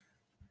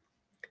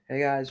Hey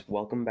guys,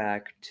 welcome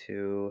back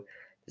to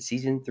the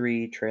season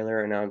 3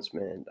 trailer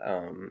announcement.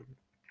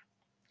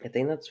 I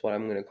think that's what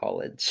I'm gonna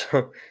call it,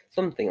 so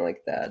something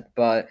like that.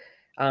 But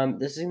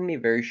this is gonna be a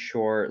very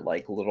short,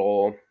 like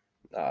little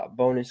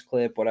bonus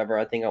clip, whatever.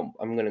 I think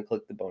I'm gonna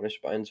click the bonus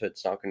button, so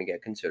it's not gonna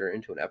get considered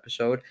into an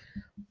episode.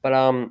 But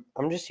I'm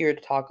just here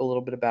to talk a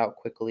little bit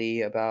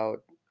quickly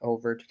about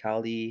Over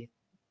Totality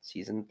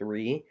season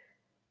 3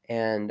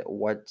 and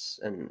how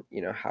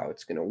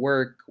it's going to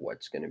work,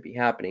 what's going to be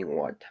happening,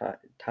 what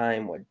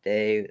time, what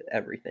day,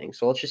 everything.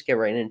 So let's just get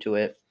right into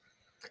it.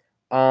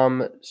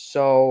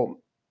 So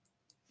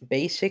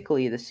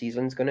basically the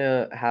season's going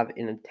to have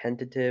in a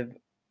tentative,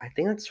 I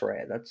think that's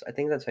right. I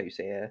think that's how you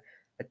say it.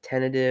 A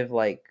tentative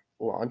like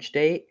launch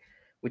date,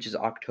 which is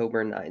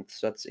October 9th.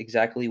 So that's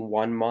exactly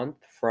 1 month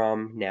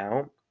from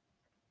now.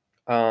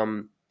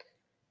 Um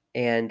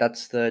and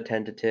that's the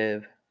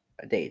tentative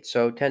date.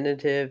 So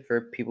tentative,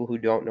 for people who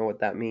don't know what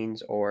that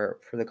means, or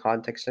for the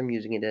context I'm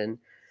using it in,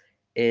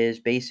 is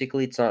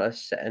basically it's not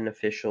an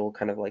official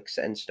kind of like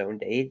set in stone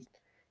date.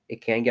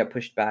 It can get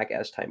pushed back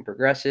as time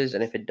progresses,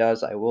 and if it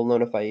does, I will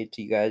notify you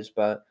to you guys.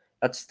 But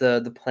that's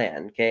the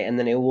plan, okay? And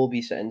then it will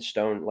be set in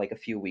stone like a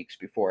few weeks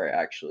before it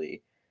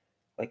actually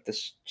like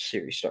this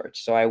series starts.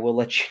 So I will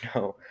let you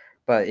know.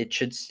 But it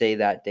should stay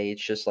that day.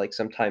 It's just like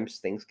sometimes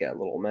things get a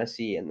little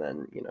messy, and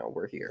then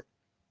we're here.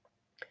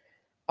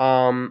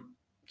 Um,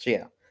 so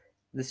yeah,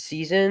 the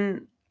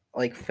season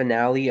like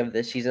finale of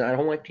this season, I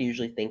don't like to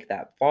usually think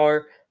that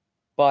far,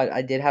 but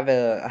I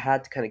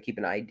had to kind of keep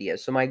an idea.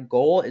 So my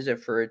goal is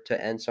for it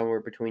to end somewhere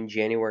between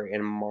January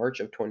and March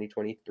of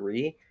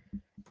 2023.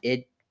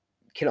 It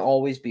can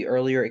always be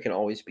earlier, it can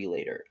always be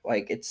later.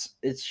 Like it's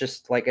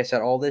just like I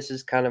said, all this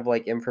is kind of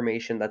like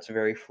information that's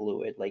very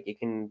fluid. Like it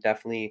can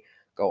definitely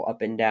go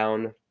up and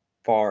down,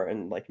 far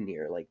and like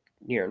near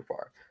and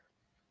far.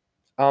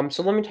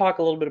 So let me talk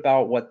a little bit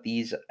about what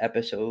these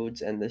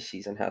episodes and this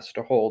season has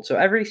to hold. So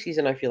every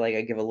season, I feel like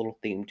I give a little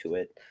theme to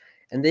it,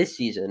 and this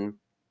season,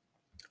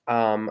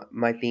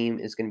 my theme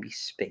is going to be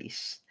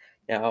space.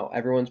 Now,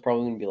 everyone's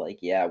probably going to be like,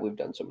 "Yeah, we've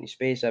done so many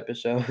space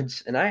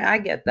episodes," and I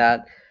get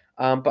that.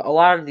 But a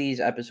lot of these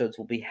episodes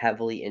will be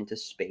heavily into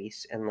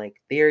space and like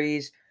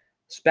theories,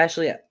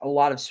 especially a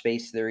lot of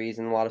space theories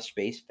and a lot of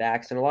space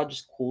facts and a lot of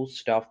just cool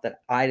stuff that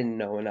I didn't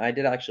know. And I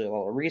did actually a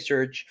lot of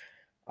research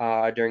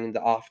during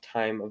the off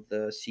time of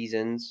the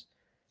seasons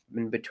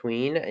in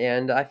between,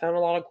 and I found a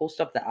lot of cool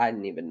stuff that I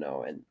didn't even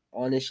know. And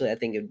honestly, I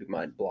think it'd be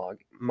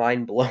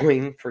mind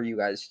blowing for you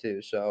guys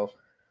too. So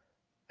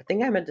I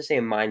think I meant to say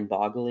mind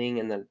boggling,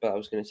 and then but I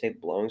was gonna say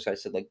blowing, so I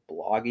said like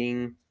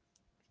blogging.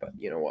 But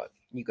you know what?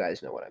 You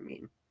guys know what I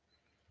mean.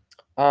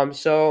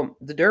 So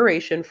the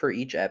duration for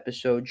each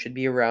episode should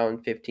be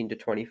around 15 to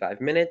 25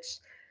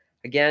 minutes.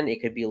 Again,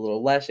 it could be a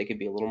little less, it could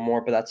be a little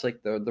more, but that's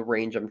like the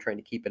range I'm trying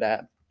to keep it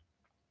at.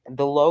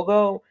 The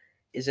logo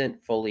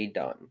isn't fully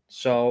done.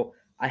 So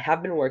I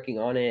have been working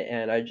on it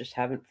and I just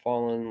haven't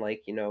fallen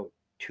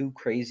too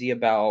crazy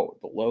about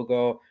the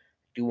logo.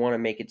 Do want to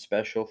make it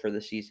special for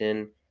the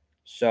season.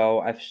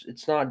 So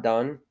it's not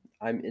done.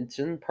 It's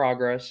in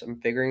progress. I'm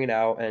figuring it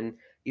out, and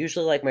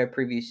usually like my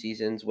previous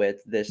seasons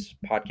with this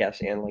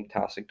podcast and like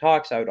Toxic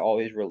Talks, I would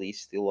always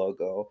release the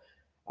logo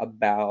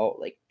about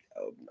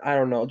I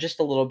don't know,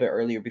 just a little bit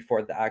earlier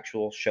before the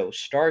actual show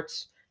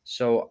starts.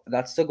 So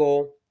that's the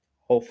goal.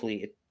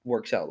 Hopefully it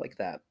works out like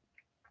that.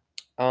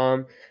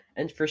 Um,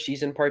 and for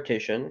season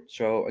partition,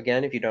 so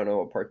again, if you don't know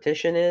what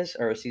partition is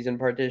or a season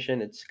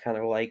partition, it's kind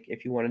of like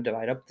if you want to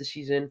divide up the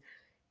season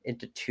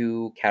into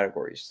two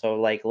categories. So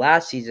like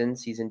last season,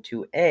 season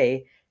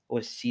 2A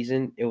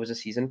it was a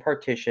season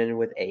partition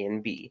with A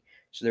and B.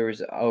 So there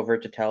was Over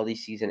Totality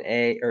season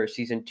A or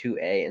season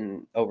 2A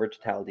and Over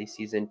Totality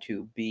season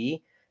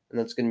 2B, and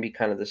that's going to be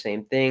kind of the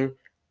same thing.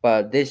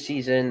 But this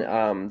season,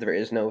 there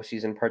is no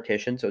season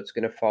partition, so it's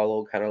going to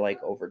follow kind of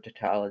like Over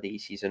Totality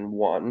season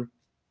 1.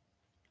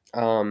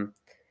 Um,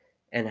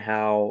 and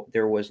how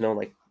there was no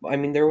I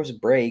mean there was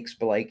breaks,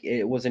 but like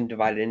it wasn't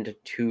divided into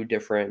two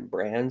different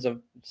brands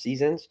of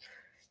seasons.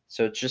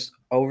 So it's just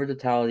Over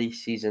Totality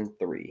season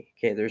 3.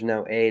 Okay, there's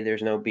no A,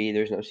 there's no B,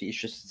 there's no C. It's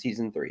just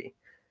season 3.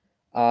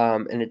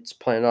 And it's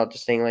planned out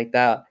just staying like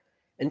that.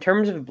 In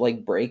terms of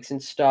like breaks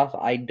and stuff,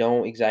 I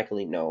don't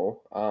exactly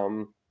know.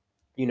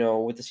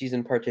 With the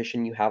season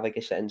partition, you have like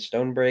a set in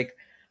stone break.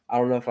 I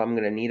don't know if I'm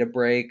gonna need a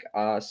break.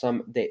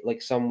 Some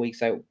weeks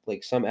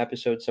some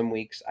episodes, some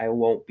weeks I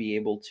won't be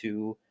able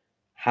to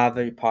have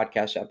a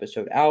podcast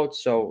episode out.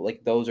 So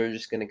like those are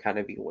just gonna kind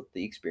of be what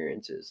the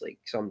experience is. Like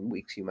some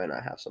weeks you might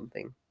not have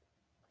something.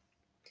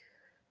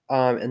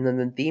 And then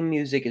the theme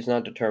music is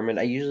not determined.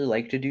 I usually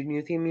like to do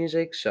new theme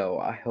music, so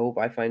I hope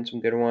I find some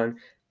good one.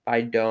 If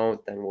I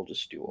don't, then we'll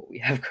just do what we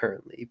have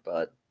currently.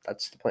 But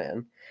that's the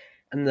plan.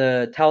 And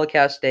the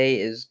telecast day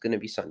is going to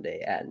be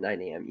Sunday at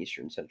 9 a.m.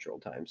 Eastern Central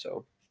Time.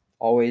 So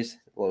always,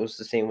 well, it was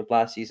the same with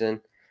last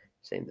season,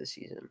 same this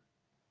season.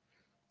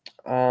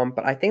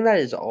 But I think that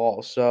is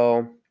all.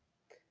 So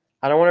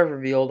I don't want to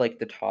reveal like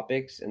the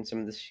topics and some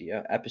of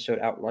the episode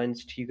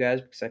outlines to you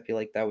guys because I feel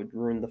like that would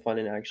ruin the fun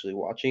in actually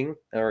watching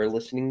or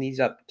listening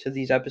these up to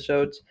these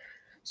episodes.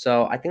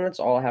 So I think that's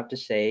all I have to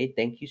say.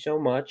 Thank you so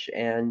much,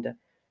 and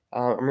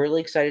I'm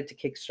really excited to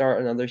kickstart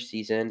another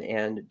season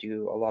and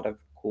do a lot of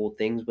cool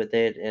things with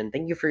it. And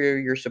thank you for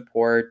your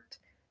support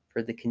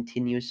for the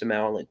continuous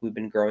amount. Like we've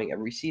been growing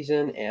every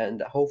season,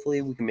 and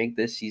hopefully we can make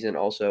this season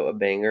also a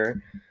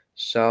banger.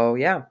 So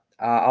yeah,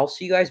 I'll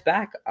see you guys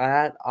back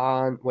at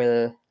on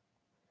with.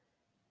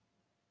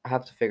 I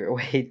have to figure.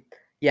 Wait,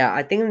 yeah,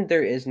 I think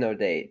there is no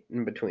date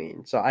in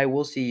between. So I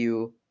will see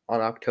you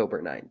on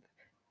October 9th.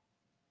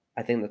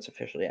 I think that's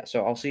official. Yeah.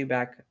 So I'll see you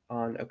back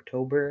on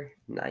October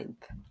 9th.